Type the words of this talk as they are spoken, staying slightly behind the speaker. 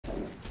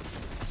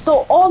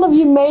So all of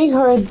you may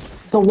heard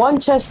the one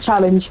chest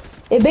challenge.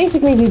 It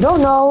basically, if you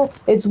don't know,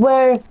 it's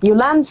where you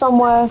land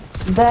somewhere,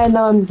 then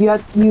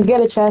you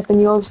get a chest, and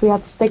you obviously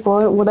have to stick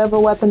with whatever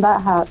weapon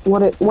that had.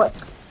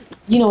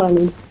 You know what I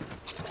mean.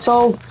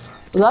 So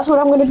that's what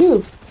I'm gonna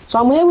do. So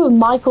I'm here with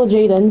Michael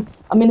Jaden.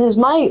 I mean his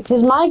mic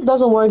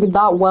doesn't work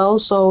that well,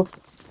 so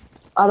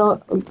I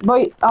don't.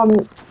 But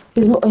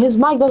his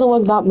mic doesn't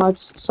work that much,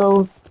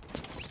 so.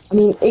 I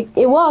mean,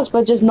 it works,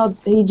 but just not.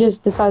 He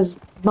just decides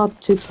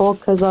not to talk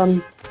because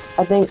I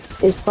think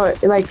it's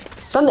like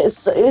something.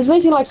 It's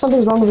basically like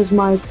something's wrong with his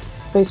mic,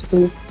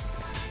 basically.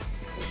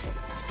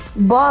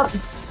 But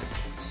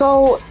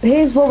so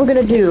here's what we're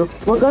gonna do.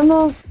 We're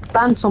gonna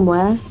land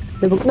somewhere.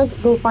 Then we're gonna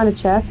go find a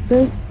chest.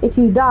 If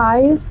you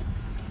die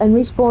and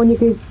respawn,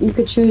 you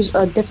could choose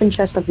a different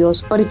chest of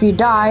yours. But if you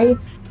die,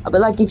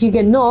 but like if you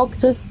get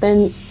knocked,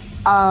 then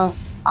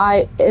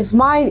if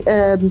my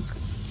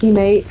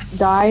teammate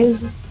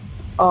dies.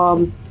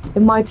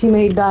 If my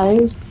teammate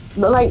dies,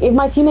 like if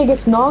my teammate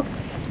gets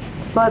knocked,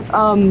 but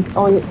I'm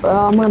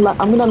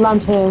gonna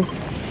land here.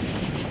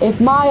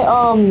 If my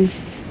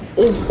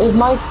if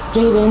my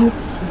Jaden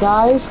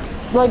dies,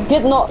 like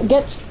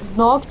gets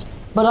knocked,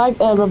 but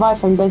I revive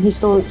him, then he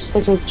still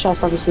sticks with the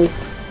chest, obviously.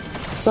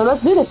 So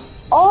let's do this.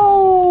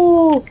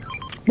 Oh,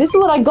 this is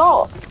what I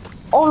got.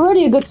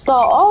 Already a good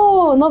start.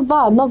 Oh, not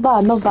bad, not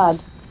bad, not bad,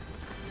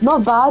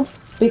 not bad.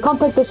 We can't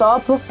pick this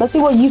up. Let's see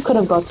what you could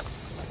have got.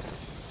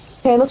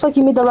 Okay, looks like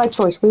you made the right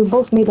choice. We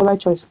both made the right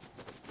choice.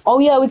 Oh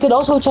yeah, we could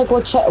also check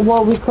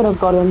what we could have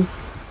gotten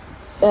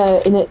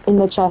in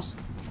the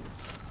chest.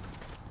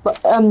 But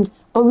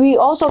we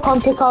also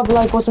can't pick up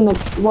like what's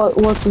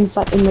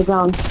inside in the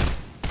ground.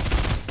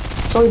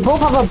 So we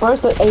both have a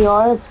burst of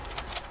AR.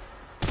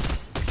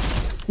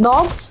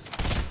 Knocked.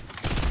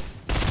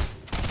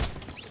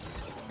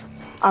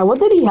 Alright, what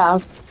did he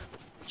have?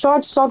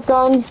 Charged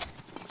shotgun.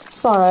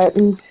 It's alright.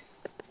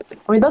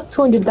 I mean that's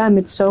 200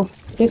 damage, so.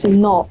 I guess it's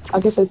not. I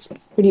guess it's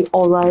pretty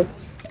alright.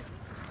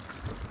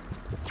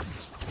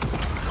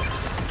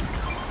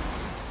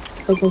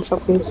 Taking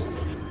shotguns.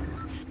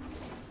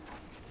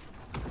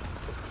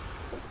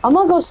 I'm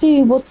gonna go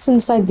see what's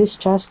inside this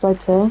chest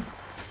right here.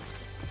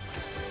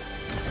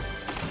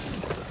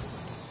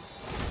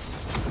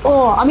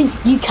 Oh, I mean,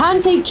 you can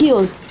take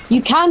kills.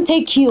 You can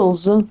take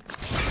kills.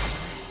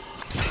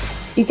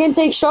 You can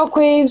take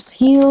shockwaves,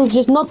 heals,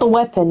 just not the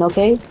weapon,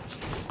 okay?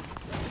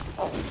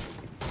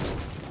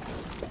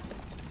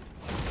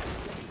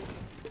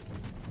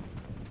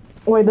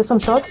 Wait, there's some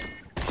shots?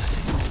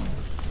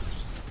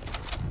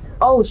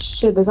 Oh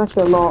shit, there's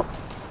actually a lot.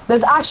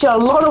 There's actually a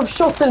lot of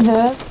shots in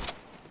here.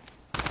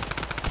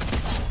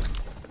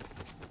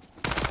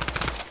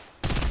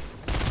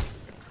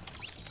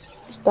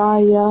 Just die,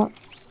 yeah.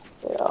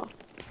 Yeah.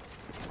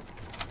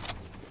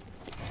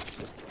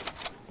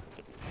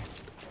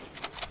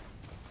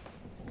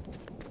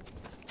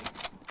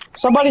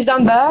 Somebody's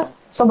down there.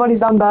 Somebody's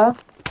down there.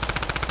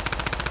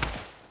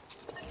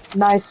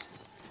 Nice.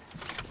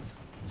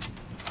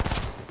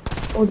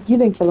 Oh, you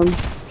didn't kill him.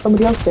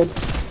 Somebody else did.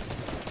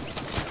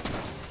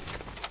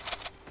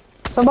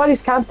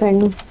 Somebody's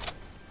camping.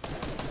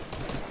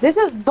 This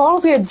is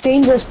honestly a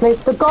dangerous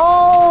place to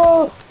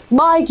go!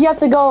 Mike, you have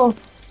to go.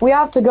 We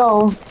have to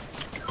go.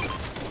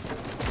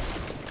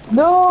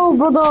 No,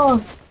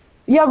 brother.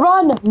 Yeah,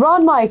 run.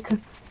 Run, Mike.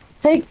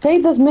 Take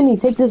this mini.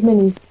 Take this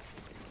mini.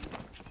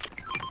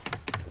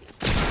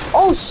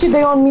 Oh, shit,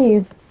 they on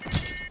me.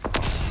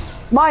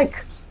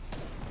 Mike.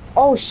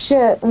 Oh,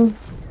 shit.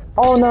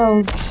 Oh,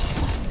 no.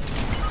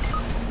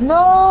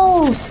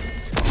 No!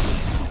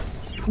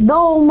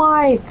 No,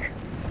 Mike!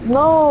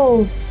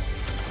 No!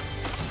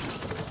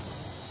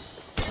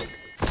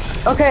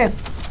 Okay,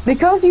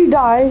 because you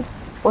die,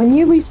 when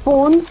you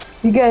respawn,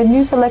 you get a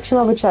new selection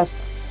of a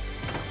chest.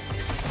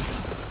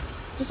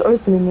 Just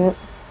opening it.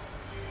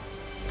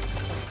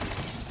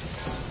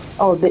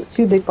 Oh,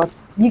 two big pots.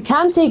 You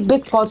can take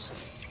big pots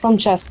from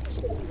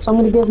chests, so I'm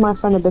gonna give my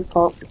friend a big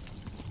pot.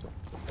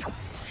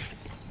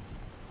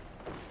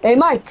 Hey,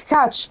 Mike,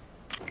 catch!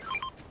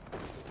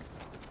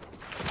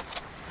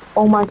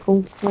 Oh,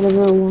 Michael,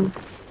 whatever one.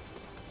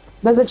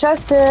 There's a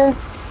chest here.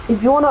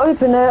 If you want to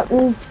open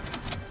it,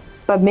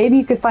 but maybe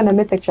you could find a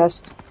mythic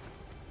chest.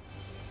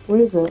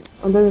 Where is it?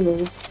 Oh, there it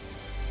is.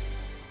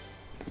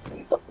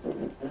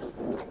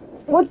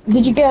 What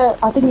did you get?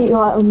 I think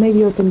you maybe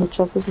you opened the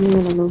chest or something.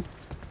 I don't know.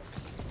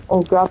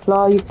 Oh,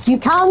 grappler. You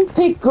can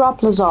pick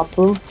grapplers up,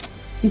 bro.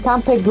 You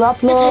can pick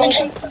grappler.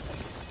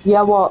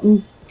 Yeah, what?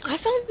 I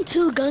found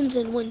 2 guns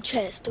in one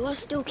chest. Do I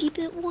still keep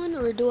it one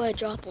or do I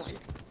drop one?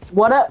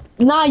 What?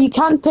 Nah, you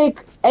can't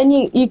pick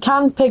any. You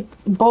can pick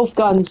both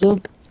guns.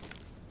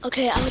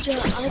 Okay,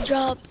 I'll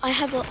drop. I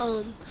have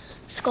a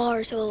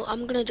scar, so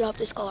I'm gonna drop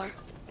the scar.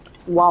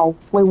 Wow.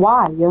 Wait,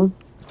 why? Yeah.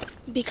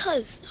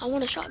 Because I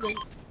want a shotgun.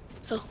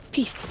 So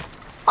peace.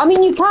 I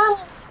mean, you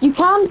can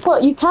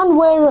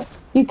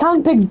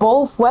pick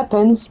both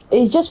weapons.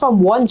 It's just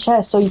from one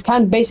chest, so you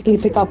can basically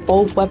pick up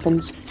both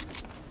weapons.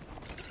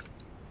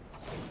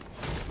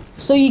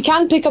 So you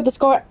can pick up the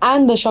scar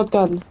and the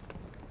shotgun.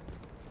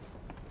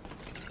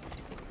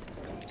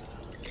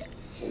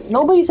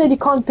 Nobody said you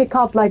can't pick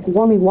up like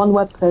only one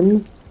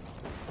weapon.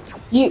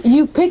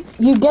 You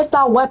get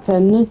that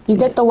weapon. You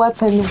get the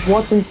weapon.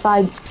 What's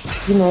inside?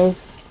 You know,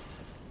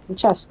 the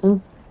chest. Huh?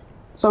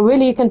 So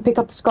really, you can pick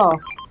up the scar.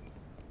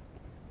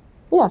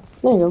 Yeah,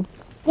 there you go.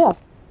 Yeah.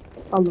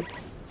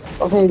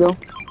 Oh, here you go.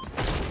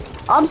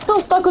 I'm still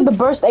stuck with the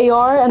burst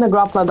AR and the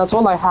grappler. That's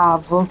all I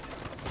have.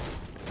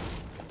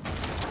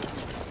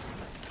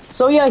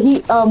 So yeah,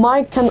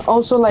 Mike can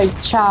also like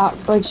chat,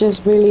 but it's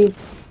just really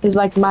his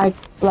like mic,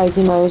 like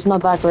you know, it's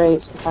not that great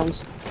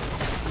sometimes.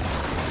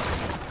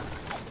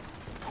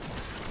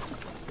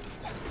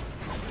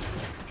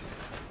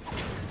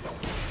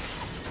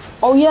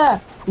 Oh yeah,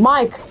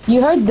 Mike,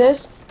 you heard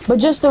this, but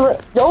just to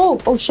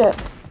oh shit,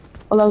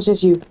 oh that was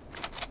just you.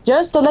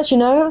 Just to let you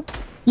know,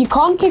 you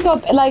can't pick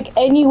up like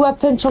any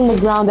weapons from the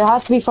ground. It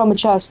has to be from a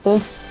chest.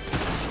 But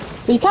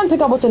you can pick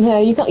up what's in here.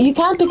 You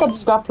can pick up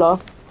this grappler.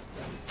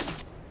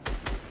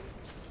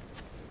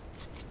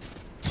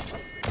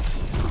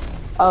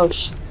 Oh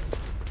shit.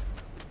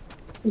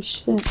 Oh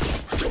shit.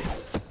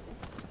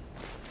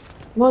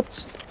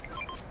 What?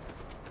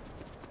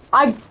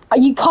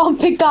 You can't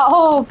pick that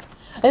up,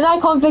 and I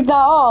can't pick that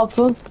up.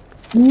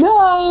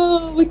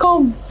 No, we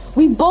can't.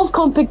 We both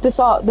can't pick this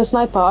up. The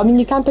sniper. I mean,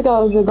 you can pick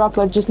up the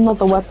grappler, just not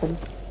the weapon.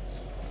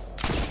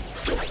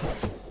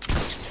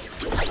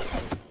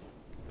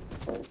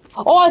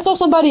 Oh, I saw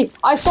somebody.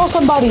 I saw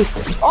somebody.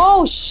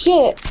 Oh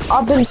shit!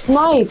 I've been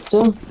sniped.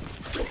 Oh,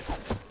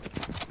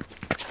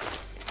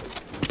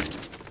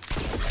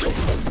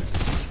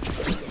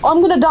 I'm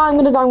gonna die. I'm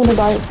gonna die. I'm gonna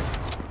die.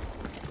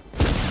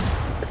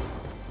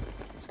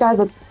 This guy's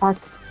attack.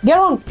 Get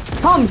on!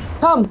 Come!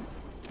 Come!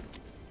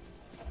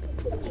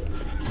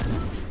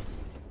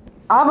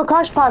 I have a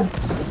crash pad.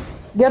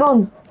 Get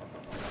on.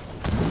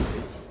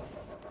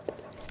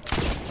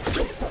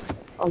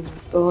 Oh my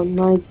god,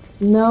 Mike.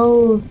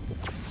 No.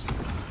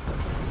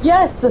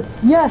 Yes!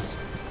 Yes!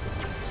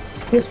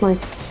 Yes, Mike.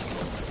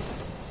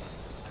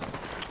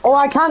 Oh,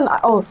 I can.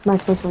 Oh,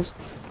 nice, nice, nice.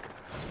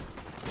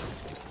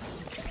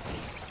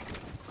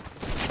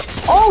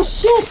 Oh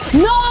shit!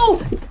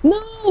 No!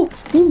 No!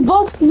 You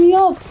boxed me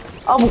up!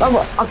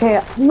 Okay.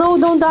 No,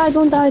 don't die,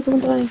 don't die, don't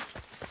die.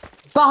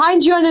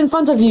 Behind you and in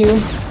front of you.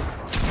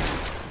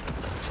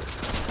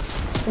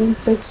 10,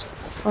 6,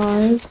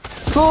 5,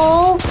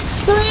 4,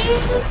 3.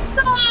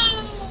 No!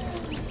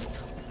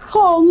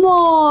 Come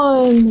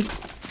on!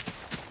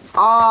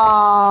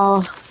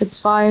 Ah, it's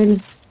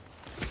fine.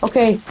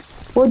 Okay,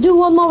 we'll do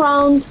one more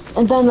round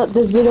and then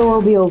this video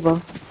will be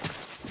over.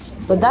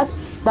 But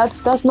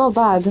that's not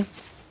bad.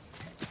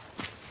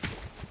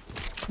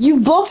 You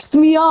boxed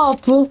me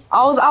up.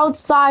 I was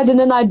outside and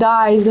then I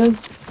died.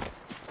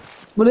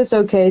 But it's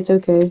okay, it's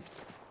okay.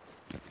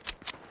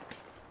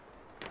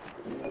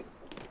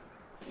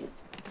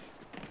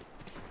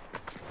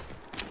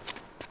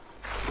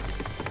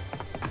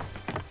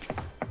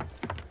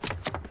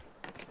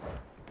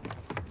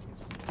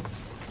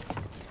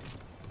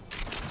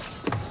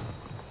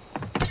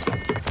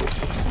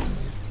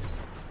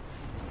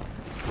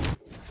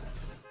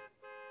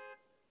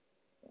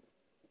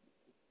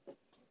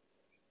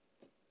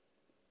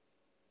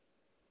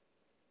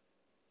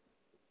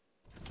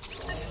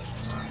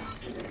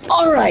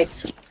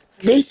 Alright,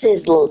 this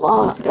is the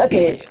last.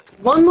 Okay,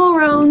 one more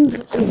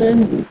round and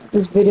then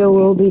this video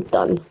will be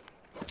done.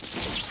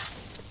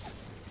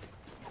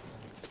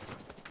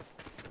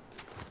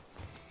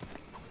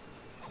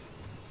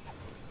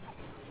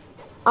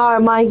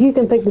 Alright, Mike, you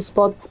can pick the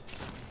spot.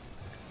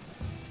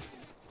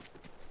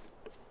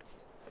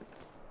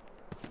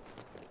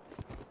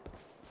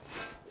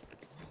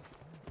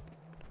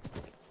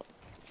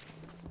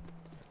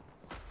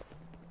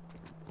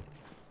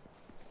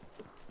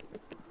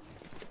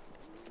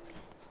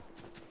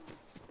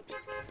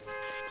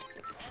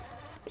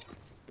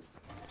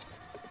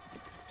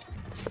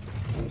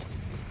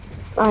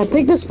 Alright,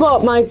 pick the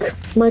spot,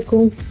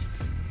 Michael.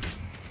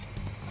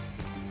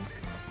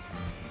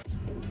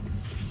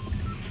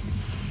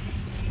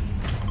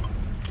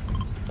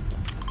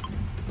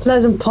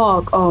 Pleasant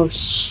Park. Oh,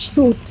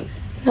 shoot.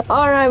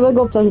 Alright, we'll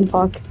go Pleasant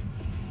Park.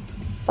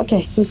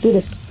 Okay, let's do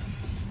this.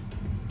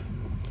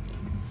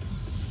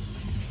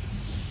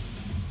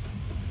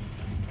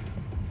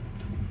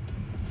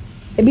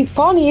 It'd be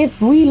funny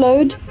if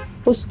Reload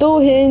was still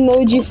here in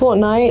OG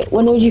Fortnite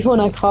when OG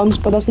Fortnite comes,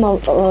 but that's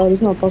not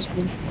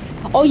possible.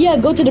 Oh yeah,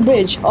 go to the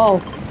bridge. Oh,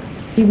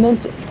 he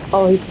meant to,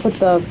 oh, he put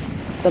the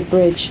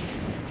bridge.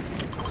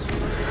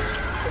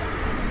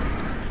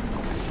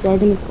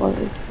 Dragon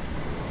Fire.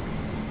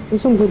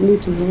 There's some good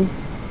loot in here.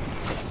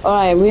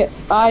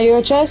 Alright,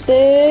 your chest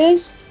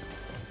is...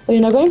 Oh,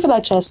 you're not going for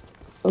that chest.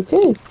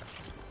 Okay.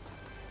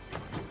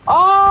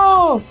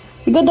 Oh!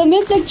 You got the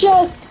mythic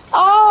chest!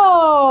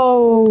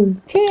 Oh!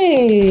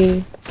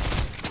 Okay.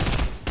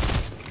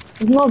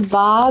 It's not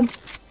bad,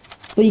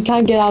 but you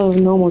can't get out of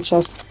a normal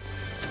chest.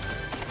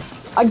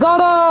 I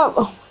got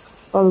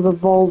a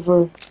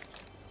revolver.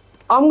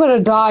 I'm gonna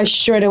die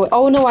straight away.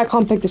 Oh no, I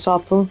can't pick this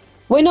up.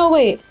 Wait, no,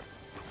 wait.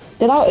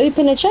 Did I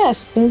open a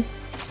chest?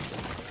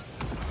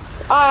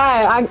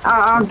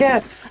 I'll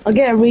get a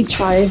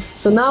retry.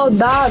 So now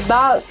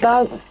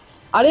that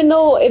I didn't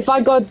know if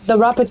I got the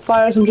rapid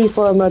fire SMG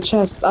for my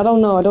chest. I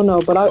don't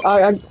know, but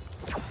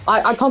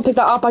I can't pick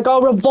that up. I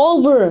got a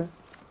revolver.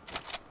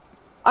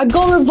 I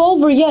got a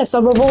revolver. Yes,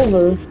 a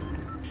revolver.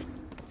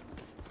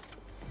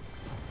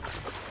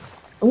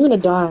 I'm gonna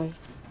die.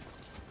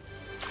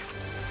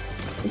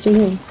 What's in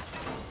here?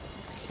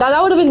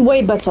 That would have been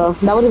way better.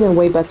 That would have been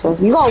way better.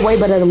 You got a way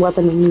better than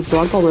weapon than me,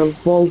 bro. I got a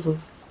revolver.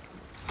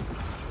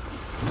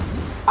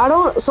 I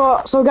don't.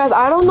 So guys,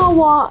 I don't know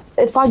what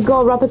if I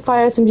got rapid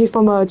fire SMG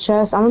from a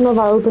chest. I don't know if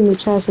I opened the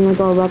chest and I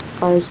got a rapid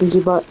fire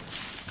SMG, but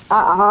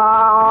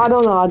I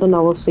don't know. I don't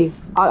know. We'll see.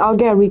 I'll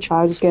get a retry.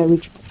 I'll just get a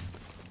retry.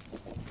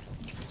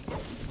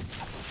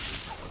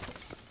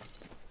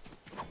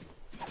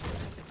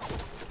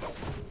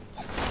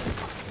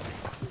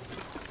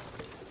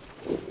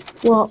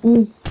 Well,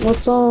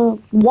 what's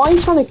why are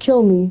you trying to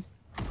kill me?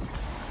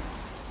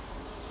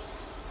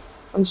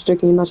 I'm just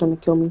joking. You're not trying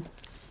to kill me.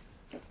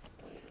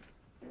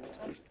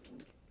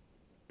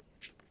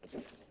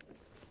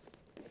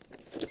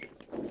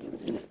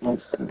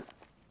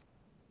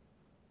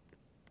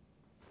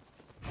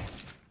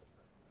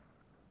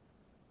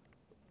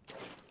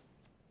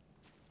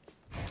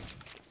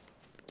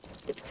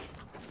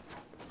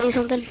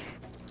 Something.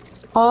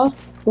 Huh?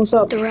 What's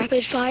up? The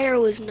rapid fire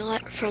was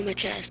not from a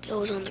chest. It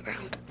was on the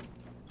ground.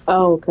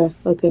 Oh, okay.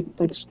 Okay,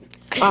 thanks.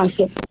 Ah,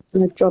 so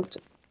I dropped.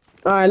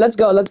 All right, let's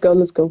go. Let's go.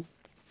 Let's go.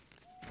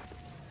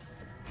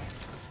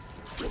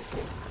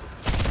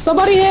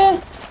 Somebody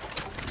here!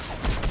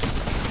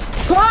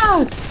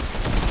 Ah!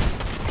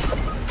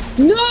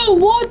 No,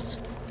 what?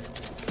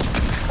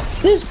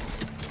 This.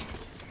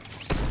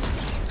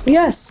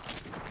 Yes.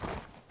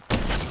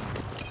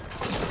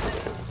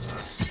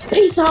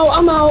 Peace out.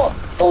 I'm out.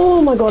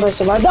 Oh my god, I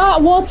survived that.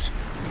 What?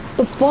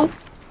 The fuck?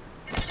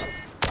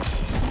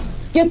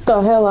 Get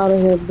the hell out of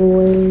here,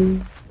 boy.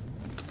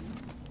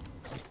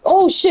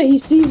 Oh shit, he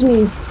sees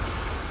me.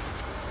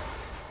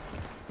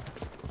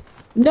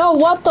 No,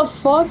 what the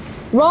fuck?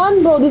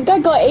 Run, bro. This guy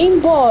got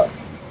aimbot.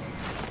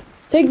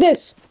 Take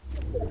this.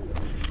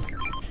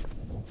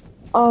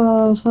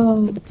 Oh,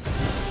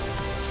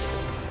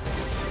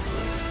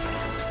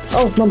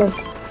 my bad.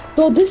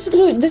 So this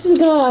is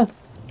gonna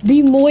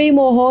be way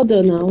more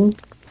harder now.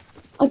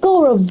 I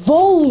got a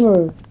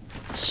revolver.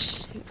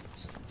 Shit.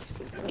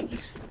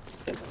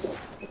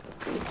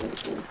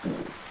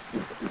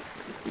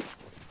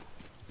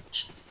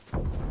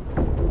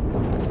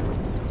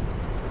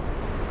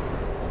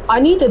 I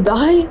need to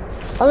die.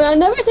 I mean, I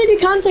never said you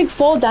can't take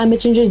fall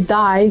damage and just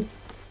die.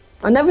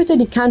 I never said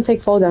you can't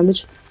take fall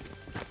damage.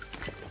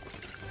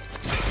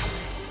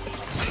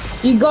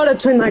 You got a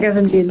twin mag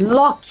SMG.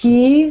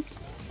 Lucky.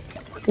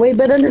 Way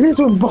better than this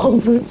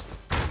revolver.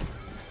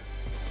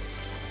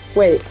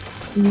 Wait.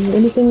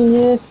 Anything in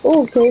here?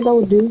 Oh, okay, that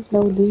would do.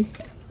 That would do.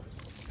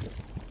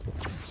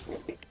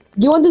 Do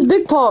you want this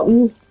big pot?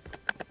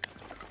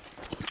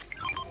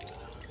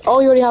 Oh,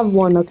 you already have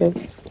one. Okay.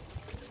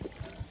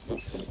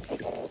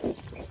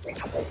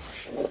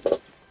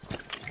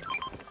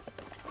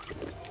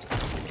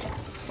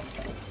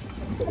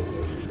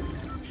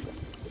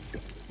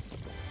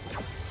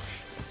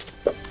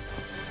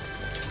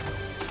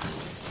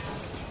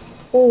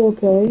 Oh,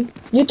 okay.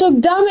 You took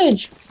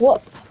damage!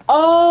 What?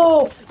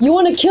 Oh! You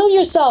want to kill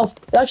yourself!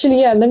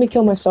 Actually, yeah, let me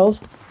kill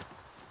myself.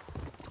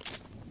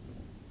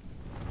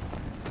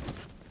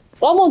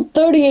 I'm on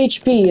 30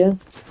 HP.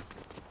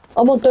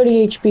 I'm on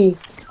 30 HP.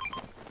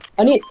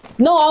 I need...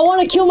 No, I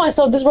want to kill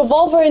myself. This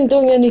revolver ain't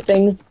doing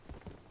anything.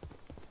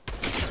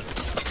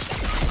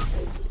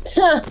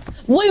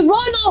 Wait,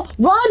 run! Oh,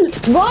 run!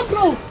 Run,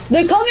 bro!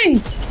 They're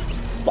coming!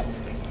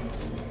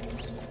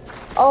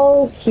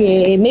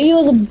 Okay, maybe it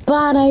was a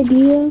bad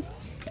idea.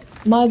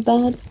 My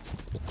bad.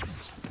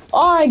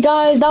 Alright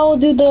guys,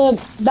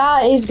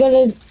 that is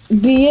gonna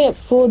be it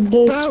for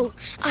this. Bro,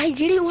 I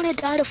didn't want to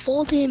die to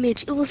fall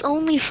damage. It was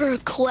only for a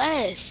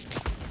quest.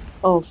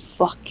 Oh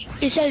fuck.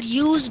 It said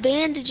use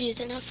bandages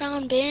and I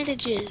found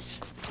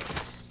bandages.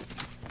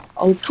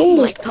 Okay. Oh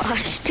my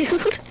gosh,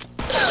 dude.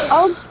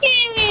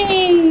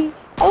 Okay.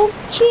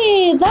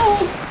 Okay, that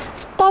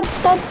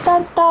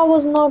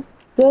was not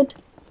good.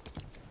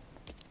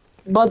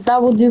 But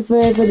that will do for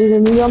everybody.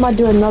 Maybe I might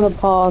do another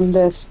part on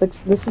this.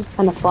 This is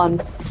kind of fun.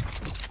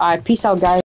 Alright, peace out, guys.